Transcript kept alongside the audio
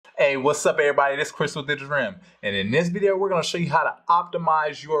Hey, what's up everybody? This is Chris with Digital Rim, and in this video we're going to show you how to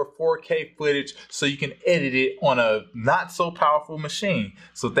optimize your 4K footage so you can edit it on a not so powerful machine.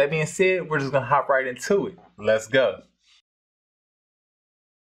 So with that being said, we're just going to hop right into it. Let's go.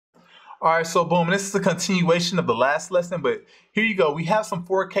 Alright, so boom, this is a continuation of the last lesson, but here you go. We have some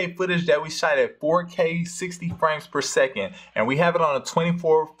 4K footage that we shot at 4K 60 frames per second, and we have it on a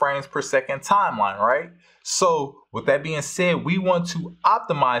 24 frames per second timeline, right? So with that being said, we want to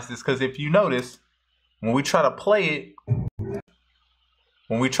optimize this because if you notice, when we try to play it,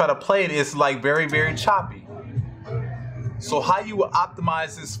 it's like very, very choppy. So how you would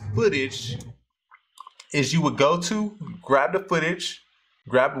optimize this footage is you would grab the footage,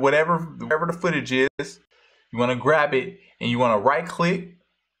 grab whatever the footage is, you want to grab it and you want to right click,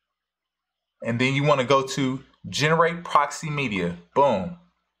 and then you want to go to generate proxy media. Boom.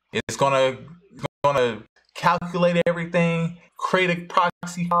 It's gonna calculate everything, create a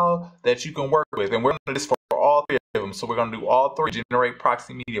proxy file that you can work with, and we're going to do this for all three of them. So we're going to do all three, generate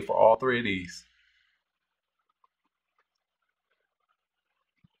proxy media for all three of these.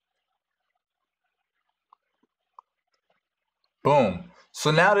 Boom. So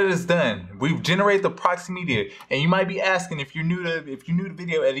now that it's done, we've generated the proxy media, and you might be asking, if you're new to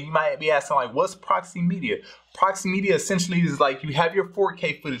video editing, you might be asking like, what's proxy media? Proxy media essentially is like you have your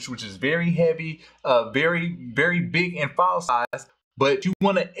 4K footage, which is very heavy, very, very big in file size, but you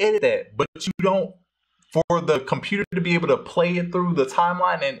want to edit that, but you don't. For the computer to be able to play it through the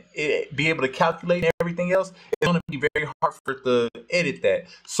timeline and be able to calculate everything else, it's going to be very hard for it to edit that.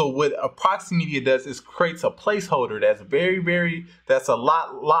 So what a proxy media does is creates a placeholder that's a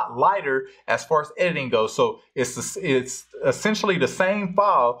lot lighter as far as editing goes. So it's essentially the same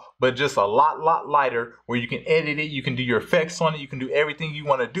file, but just a lot lighter, where you can edit it, you can do your effects on it, you can do everything you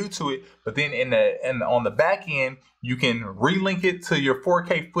want to do to it. But then on the back end, you can relink it to your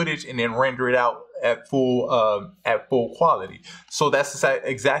 4K footage and then render it out at full quality. So that's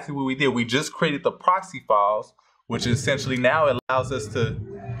exactly what we did. We just created the proxy files, which essentially now allows us to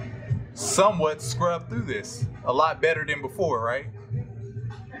somewhat scrub through this a lot better than before, right?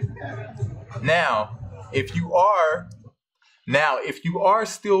 Now, if you are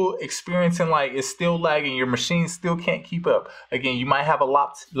still experiencing like it's still lagging, your machine still can't keep up. Again, you might have a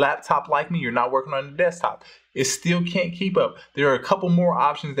laptop like me, you're not working on the desktop. It still can't keep up. There are a couple more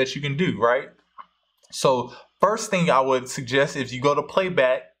options that you can do, right? So first thing I would suggest, if you go to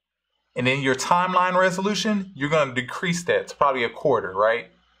Playback and then your timeline resolution, you're going to decrease that to probably 1/4,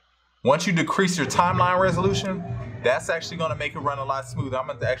 right? Once you decrease your timeline resolution, that's actually going to make it run a lot smoother. I'm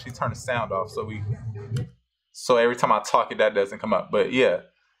going to actually turn the sound off so every time I talk that doesn't come up. But yeah,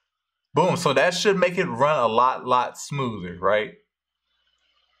 boom. So that should make it run a lot smoother, right?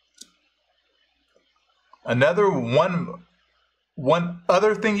 Another one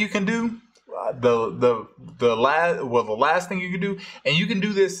other thing you can do, the last thing you can do, and you can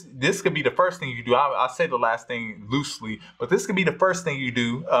do this could be the first thing you do. I say the last thing loosely, but this could be the first thing you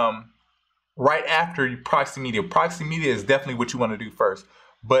do right after you proxy media. Proxy media is definitely what you want to do first,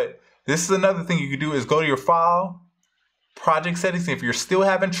 but this is another thing you can do is go to your file, project settings. If you're still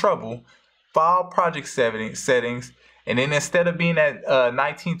having trouble, file, project settings, and then instead of being at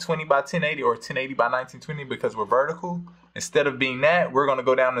 1920 by 1080 or 1080 by 1920 because we're vertical, instead of being that, we're going to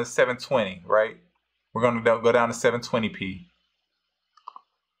go down to 720, right? We're going to go down to 720p.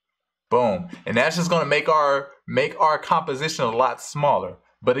 Boom. And that's just going to make our composition a lot smaller.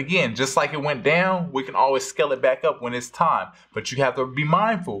 But again, just like it went down, we can always scale it back up when it's time. But you have to be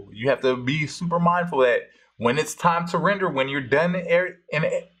mindful. You have to be super mindful that when it's time to render, when you're done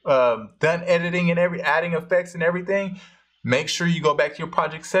editing and adding effects and everything, make sure you go back to your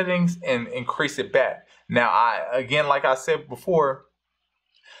project settings and increase it back. Now, again, like I said before,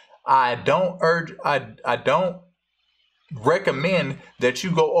 I don't recommend that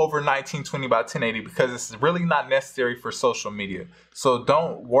you go over 1920 by 1080 because it's really not necessary for social media. So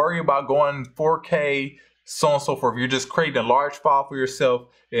don't worry about going 4K, so on and so forth. You're just creating a large file for yourself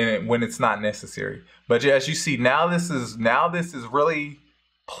and when it's not necessary. But as you see, now this is really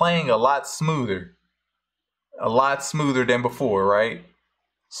playing a lot smoother than before, right?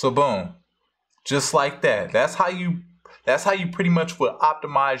 So boom, just like that. That's how you pretty much would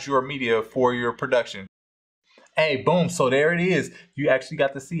optimize your media for your production. Hey, boom, so there it is. You actually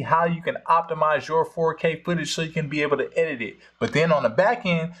got to see how you can optimize your 4K footage so you can be able to edit it. But then on the back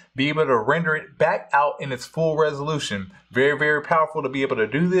end, be able to render it back out in its full resolution. Very, very powerful to be able to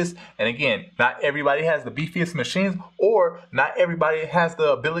do this. And again, not everybody has the beefiest machines, or not everybody has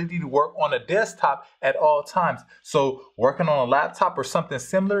the ability to work on a desktop at all times. So working on a laptop or something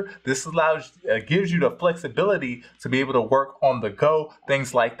similar, this gives you the flexibility to be able to work on the go,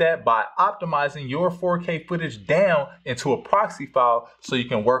 things like that, by optimizing your 4K footage down into a proxy file so you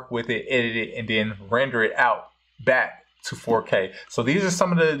can work with it, edit it, and then render it out back to 4K. So these are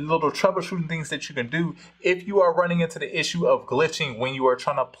some of the little troubleshooting things that you can do if you are running into the issue of glitching when you are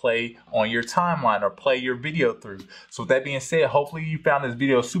trying to play on your timeline or play your video through. So with that being said, hopefully you found this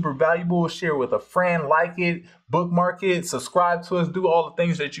video super valuable. Share with a friend, like it, bookmark it, subscribe to us, do all the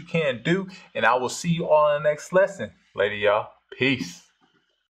things that you can do, and I will see you all in the next lesson. Later, y'all. Peace.